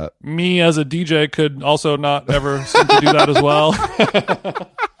can't do that. Me as a DJ could also not ever seem to do that as well.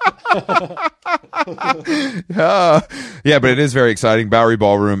 Yeah, but it is very exciting. Bowery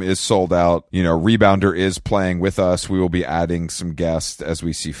Ballroom is sold out. Rebounder is playing with us. We will be adding some guests as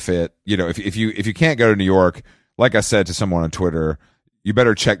we see fit. If you can't go to New York, like I said to someone on Twitter, you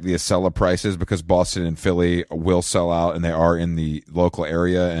better check the Acela prices because Boston and Philly will sell out, and they are in the local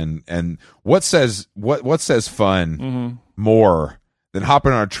area. And what says fun more than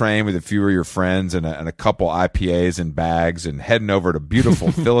hopping on a train with a few of your friends and a couple IPAs and bags and heading over to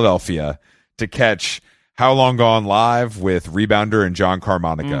beautiful Philadelphia to catch How Long Gone live with Rebounder and John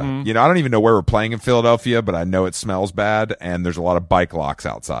Carmonica. I don't even know where we're playing in Philadelphia, but I know it smells bad and there's a lot of bike locks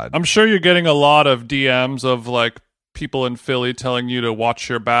outside. I'm sure you're getting a lot of DMs of like people in Philly telling you to watch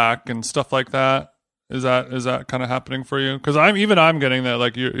your back and stuff like that. Is that kind of happening for you? Because I'm getting that.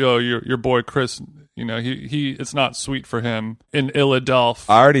 Like your boy Chris, he it's not sweet for him in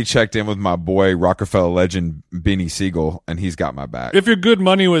Philadelphia. I already checked in with my boy Rockefeller legend Beanie Siegel, and he's got my back. If you're good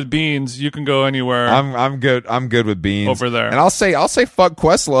money with beans, you can go anywhere. I'm good. I'm good with beans over there. And I'll say fuck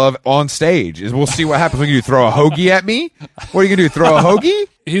Questlove on stage. We'll see what happens. What are you gonna do? Throw a hoagie at me? What are you gonna do? Throw a hoagie?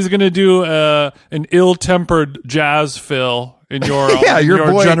 He's gonna do an ill-tempered jazz fill in your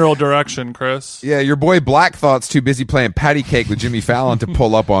boy, general direction, Chris. Yeah, your boy Black Thought's too busy playing patty cake with Jimmy Fallon to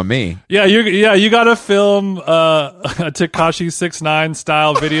pull up on me. Yeah, you got to film a Tekashi 6ix9ine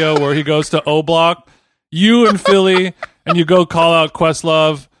style video where he goes to O Block. You in Philly, and you go call out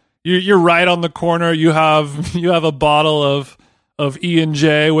Questlove. You're right on the corner. You have a bottle of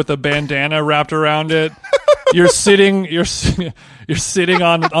E&J with a bandana wrapped around it. You're sitting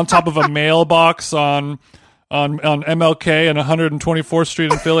on top of a mailbox on MLK and 124th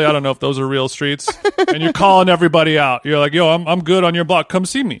Street in Philly. I don't know if those are real streets. And you're calling everybody out. You're like, yo, I'm good on your block. Come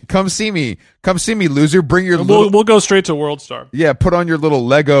see me. Come see me, loser. Bring your We'll go straight to World Star. Yeah, put on your little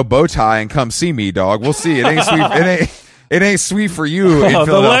Lego bow tie and come see me, dog. We'll see. It ain't sweet. It ain't sweet for you in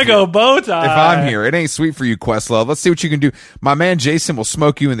Philadelphia. The Lego bow tie. If I'm here, it ain't sweet for you, Questlove. Let's see what you can do. My man Jason will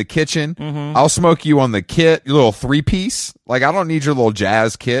smoke you in the kitchen. I'll smoke you on the kit, your little 3-piece. Like, I don't need your little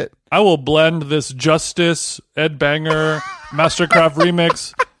jazz kit. I will blend this Justice Ed Banger Mastercraft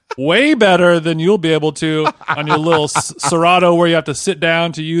remix way better than you'll be able to on your little Serato where you have to sit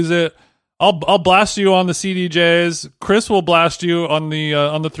down to use it. I'll blast you on the CDJs. Chris will blast you on the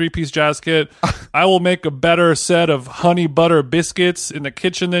 3-piece jazz kit. I will make a better set of honey butter biscuits in the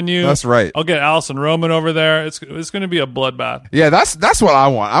kitchen than you. That's right. I'll get Allison Roman over there. It's going to be a bloodbath. Yeah, that's what I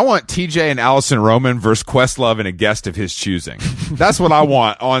want. I want TJ and Allison Roman versus Questlove and a guest of his choosing. That's what I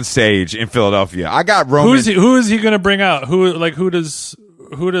want on stage in Philadelphia. I got Roman. Who is he going to bring out? Who does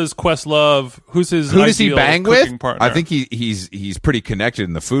Questlove? Who does he bang with? Partner? I think he's pretty connected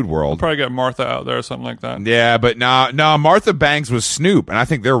in the food world. Probably get Martha out there or something like that. Yeah, but no, Martha bangs with Snoop, and I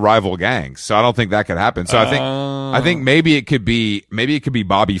think they're rival gangs, so I don't think that could happen. So I think maybe it could be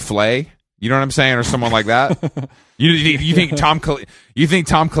Bobby Flay. You know what I'm saying, or someone like that. you think Tom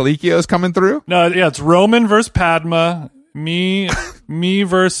Colicchio is coming through? No, yeah, it's Roman versus Padma, me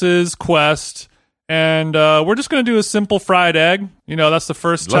versus Quest. And we're just going to do a simple fried egg. That's the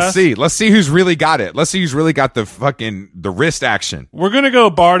first test. Let's see who's really got it. Let's see who's really got the wrist action. We're going to go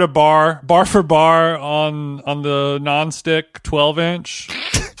bar to bar for bar on the nonstick 12-inch.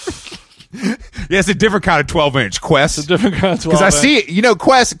 Yeah, it's a different kind of 12-inch, Quest. It's a different kind of 12-inch. Because I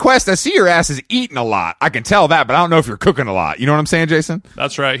see, Quest, I see your ass is eating a lot. I can tell that, but I don't know if you're cooking a lot. You know what I'm saying, Jason?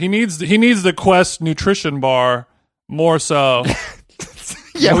 That's right. He needs the Quest nutrition bar more so.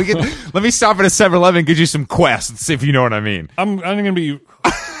 Yeah, let me stop at a 7-Eleven and get you some Quest and see if you know what I mean. I'm going to be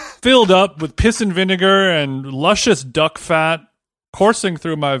filled up with piss and vinegar and luscious duck fat coursing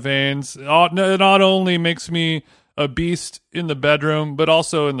through my veins. It not only makes me a beast in the bedroom, but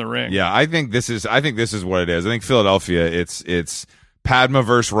also in the ring. Yeah, I think this is what it is. I think Philadelphia, it's Padma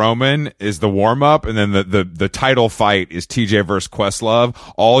versus Roman is the warm up, and then the title fight is TJ versus Questlove.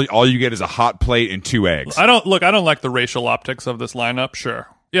 All you get is a hot plate and 2 eggs. I don't like the racial optics of this lineup. Sure,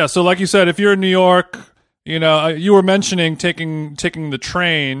 yeah. So like you said, if you're in New York, you were mentioning taking the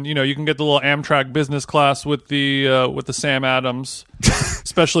train. You can get the little Amtrak business class with the Sam Adams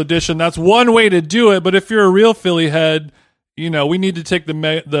special edition. That's one way to do it. But if you're a real Philly head, we need to take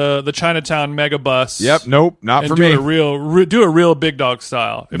the Chinatown mega bus. Yep, nope, not for me. Do a real big dog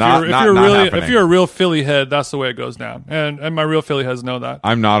style. If you're a real Philly head, that's the way it goes down. And my real Philly heads know that.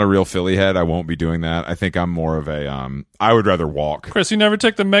 I'm not a real Philly head. I won't be doing that. I think I'm more of a I would rather walk. Chris, you never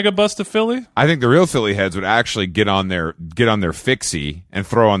take the mega bus to Philly? I think the real Philly heads would actually get on their fixie and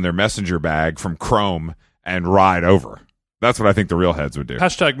throw on their messenger bag from Chrome and ride over. That's what I think the real heads would do.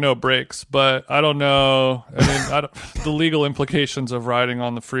 # no brakes, but I don't know. I mean, the legal implications of riding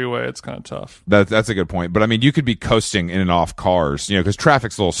on the freeway, it's kind of tough. That's a good point. But I mean, you could be coasting in and off cars, because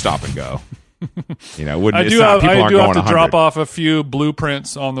traffic's a little stop and go. I do have to drop off a few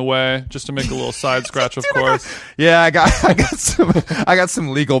blueprints on the way just to make a little side scratch, of course. Yeah, I got some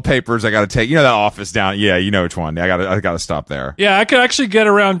legal papers I got to take. That office down. Yeah, you know which one. I got to stop there. Yeah, I could actually get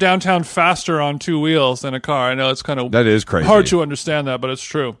around downtown faster on 2 wheels than a car. I know it's that is crazy. Hard to understand that, but it's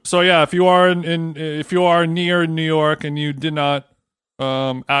true. So yeah, if you are if you are near New York and you did not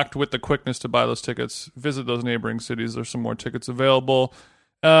act with the quickness to buy those tickets, visit those neighboring cities. There's some more tickets available.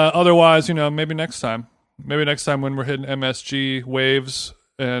 Otherwise, maybe next time. Maybe next time when we're hitting MSG waves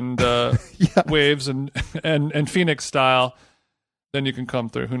and waves and Phoenix style, then you can come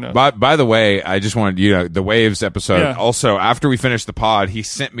through. Who knows? By the way, I just wanted the waves episode. Yeah. Also, after we finished the pod, he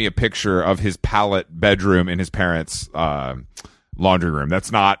sent me a picture of his pallet bedroom in his parents' laundry room.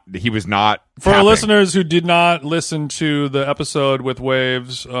 He was not for our listeners who did not listen to the episode with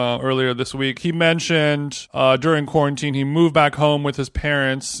Waves earlier this week. He mentioned during quarantine he moved back home with his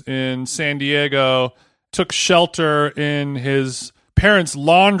parents in San Diego, took shelter in his parents'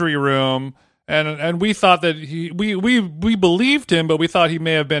 laundry room, and we thought that we believed him, but we thought he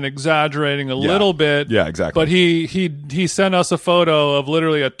may have been exaggerating a little bit. Yeah, exactly. But he sent us a photo of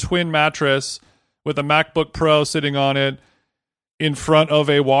literally a twin mattress with a MacBook Pro sitting on it, in front of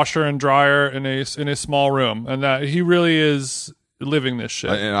a washer and dryer in a small room, and that he really is living this shit.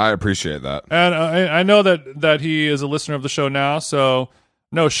 And I appreciate that. And I know that he is a listener of the show now, so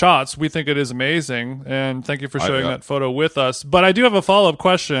no shots. We think it is amazing, and thank you for sharing that photo with us. But I do have a follow-up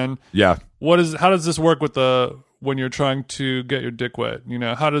question. Yeah. How does this work when you're trying to get your dick wet?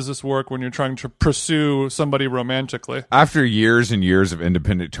 How does this work when you're trying to pursue somebody romantically? After years and years of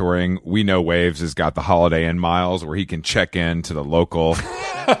independent touring, we know Waves has got the Holiday Inn miles where he can check in to the local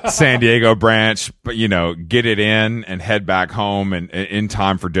San Diego branch, but get it in and head back home and in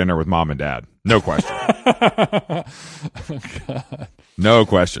time for dinner with mom and dad. No question. God. No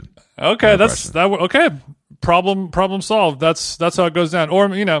question. Okay, okay. Problem solved. That's how it goes down.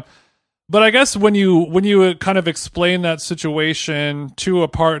 Or but I guess when you kind of explain that situation to a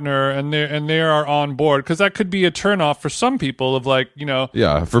partner and they are on board, because that could be a turnoff for some people of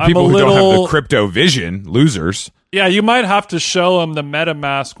for people who don't have the crypto vision, losers. Yeah, you might have to show him the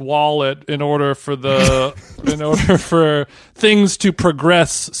MetaMask wallet in order for things to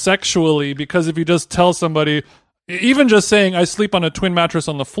progress sexually. Because if you just tell somebody, even just saying I sleep on a twin mattress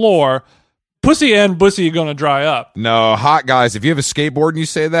on the floor, pussy and bussy are gonna dry up. No, hot guys, if you have a skateboard and you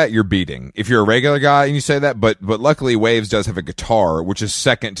say that, you're beating. If you're a regular guy and you say that, but luckily Waves does have a guitar, which is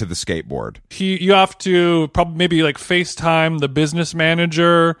second to the skateboard. You have to probably maybe like FaceTime the business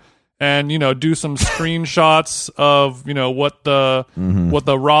manager and do some screenshots of what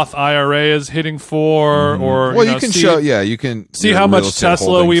the Roth IRA is hitting for, or well, you can show, you can see how much Tesla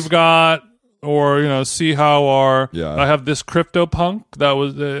holdings we've got. Or see how Yeah. I have this CryptoPunk that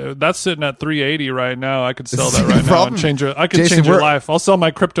was that's sitting at 380 right now. I could sell that right now and change it. I could Jason, change your life. I'll sell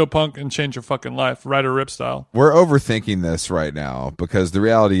my CryptoPunk and change your fucking life, Ryder Rip style. We're overthinking this right now because the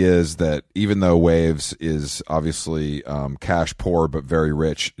reality is that even though Waves is obviously cash poor but very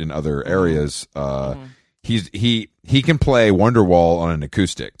rich in other areas, he can play Wonderwall on an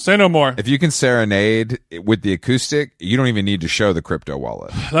acoustic. Say no more. If you can serenade with the acoustic, you don't even need to show the crypto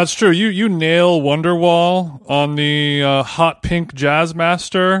wallet. That's true. You nail Wonderwall on the hot pink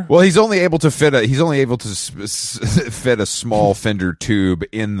Jazzmaster. Well, he's only able to fit fit a small Fender tube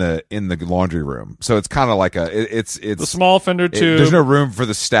in the laundry room. So it's kind of like it's the small Fender tube. There's no room for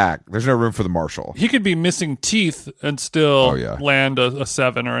the stack. There's no room for the Marshall. He could be missing teeth and still land a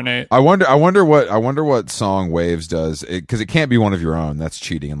 7 or an 8. I wonder what song Waves does, because it can't be one of your own. That's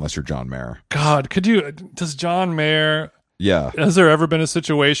cheating unless you're John Mayer. God, does John Mayer? Yeah. Has there ever been a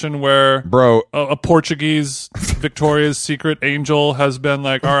situation where, bro, a Portuguese Victoria's Secret angel has been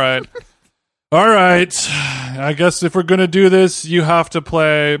like, all right, I guess if we're gonna do this, you have to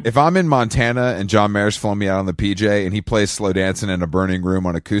play. If I'm in Montana and John Mayer's flown me out on the PJ and he plays Slow Dancing in a Burning Room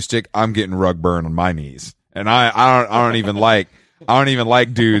on acoustic, I'm getting rug burn on my knees, and I don't even like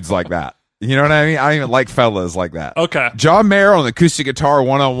dudes like that. You know what I mean? I don't even like fellas like that. Okay. John Mayer on the acoustic guitar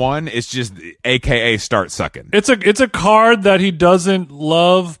 101 is just AKA start sucking. It's a card that he doesn't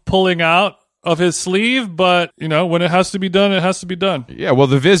love pulling out of his sleeve, but when it has to be done, it has to be done. Yeah, well,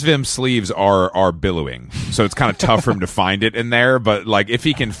 the Visvim sleeves are billowing, so it's kind of tough for him to find it in there. But like, if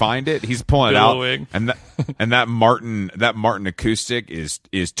he can find it, he's pulling billowing. It out. And that Martin acoustic is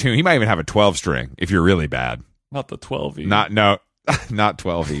tuned. He might even have a 12 string if you're really bad. Not the 12E. Not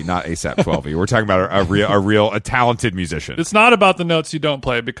 12E, not ASAP 12E. We're talking about a talented musician. It's not about the notes you don't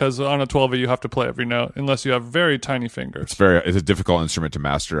play, because on a 12E you have to play every note unless you have very tiny fingers. It's a difficult instrument to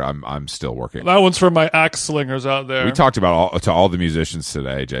master. I'm still working. That one's for my axe slingers out there. We talked about all the musicians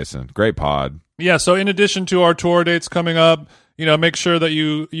today, Jason. Great pod. Yeah, so in addition to our tour dates coming up, make sure that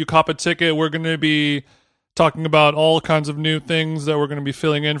you cop a ticket. We're going to be talking about all kinds of new things that we're going to be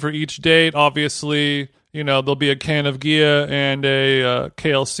filling in for each date. Obviously, there'll be a can of Gia and a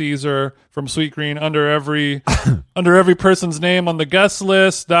KL Caesar from Sweet Green under every person's name on the guest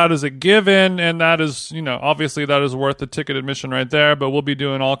list. That is a given, and that is, obviously that is worth the ticket admission right there. But we'll be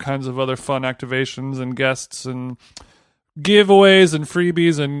doing all kinds of other fun activations and guests and giveaways and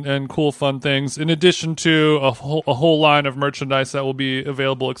freebies and cool fun things, in addition to a whole line of merchandise that will be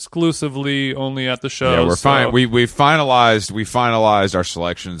available exclusively only at the show. Yeah, we're fine. We finalized our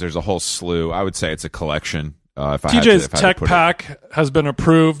selections. There's a whole slew. I would say it's a collection. TJ's tech pack has been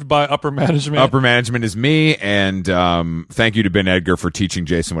approved by upper management. Upper management is me, and thank you to Ben Edgar for teaching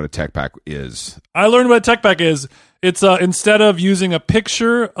Jason what a tech pack is. I learned what a tech pack is. It's instead of using a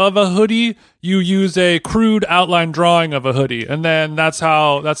picture of a hoodie, you use a crude outline drawing of a hoodie, and then that's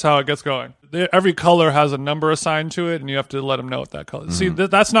how it gets going. Every color has a number assigned to it, and you have to let them know what that color is. See,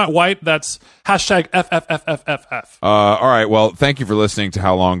 that's not white. That's hashtag FFFFFF. All right. Well, thank you for listening to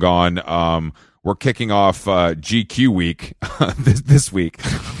How Long Gone. We're kicking off GQ week this week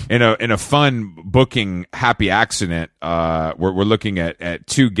in a fun booking happy accident. We're looking at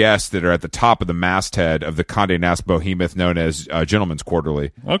two guests that are at the top of the masthead of the Condé Nast behemoth known as Gentleman's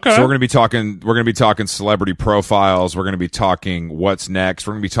Quarterly. Okay. So we're going to be talking celebrity profiles. We're going to be talking what's next.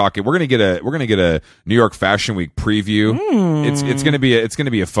 We're going to get a New York Fashion Week preview. It's going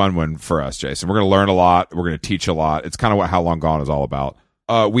to be a fun one for us, Jason. We're going to learn a lot. We're going to teach a lot. It's kind of what How Long Gone is all about.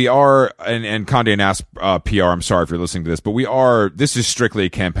 We are, and Condé Nast PR, I'm sorry if you're listening to this, but this is strictly a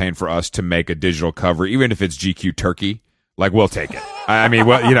campaign for us to make a digital cover, even if it's GQ Turkey. Like, we'll take it. I mean,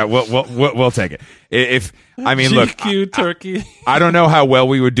 we'll take it. GQ Turkey. I don't know how well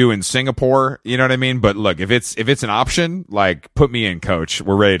we would do in Singapore, you know what I mean? But look, if it's an option, like, put me in, coach.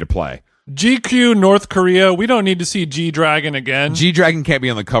 We're ready to play. GQ North Korea, we don't need to see G-Dragon again. G-Dragon can't be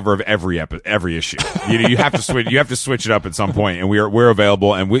on the cover of every issue. You have to switch. You have to switch it up at some point, and we're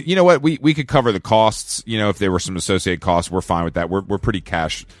available. And we could cover the costs. If there were some associated costs, we're fine with that. We're pretty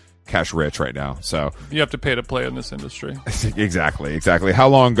cash cash rich right now. So you have to pay to play in this industry. Exactly. How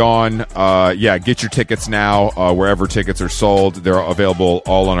Long Gone. Get your tickets now wherever tickets are sold. They're available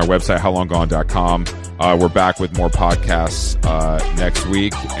all on our website, howlonggone.com. We're back with more podcasts next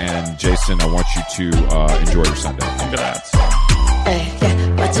week. And Jason, I want you to enjoy your Sunday. Congrats. Hey,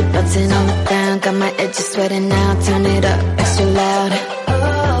 yeah, watch it bouncing on the ground. Got my edges sweating now. Turn it up extra loud.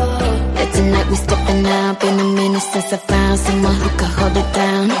 Yeah, tonight we stepping out. Been a minute since I found someone who could hold it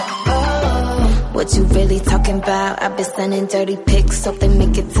down. What you really talking about? I've been sending dirty pics, hope they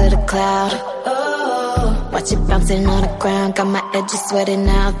make it to the cloud. Watch it bouncing on the ground. Got my edges sweating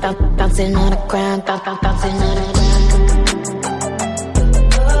now. Bouncing on the ground. Bouncing on the ground.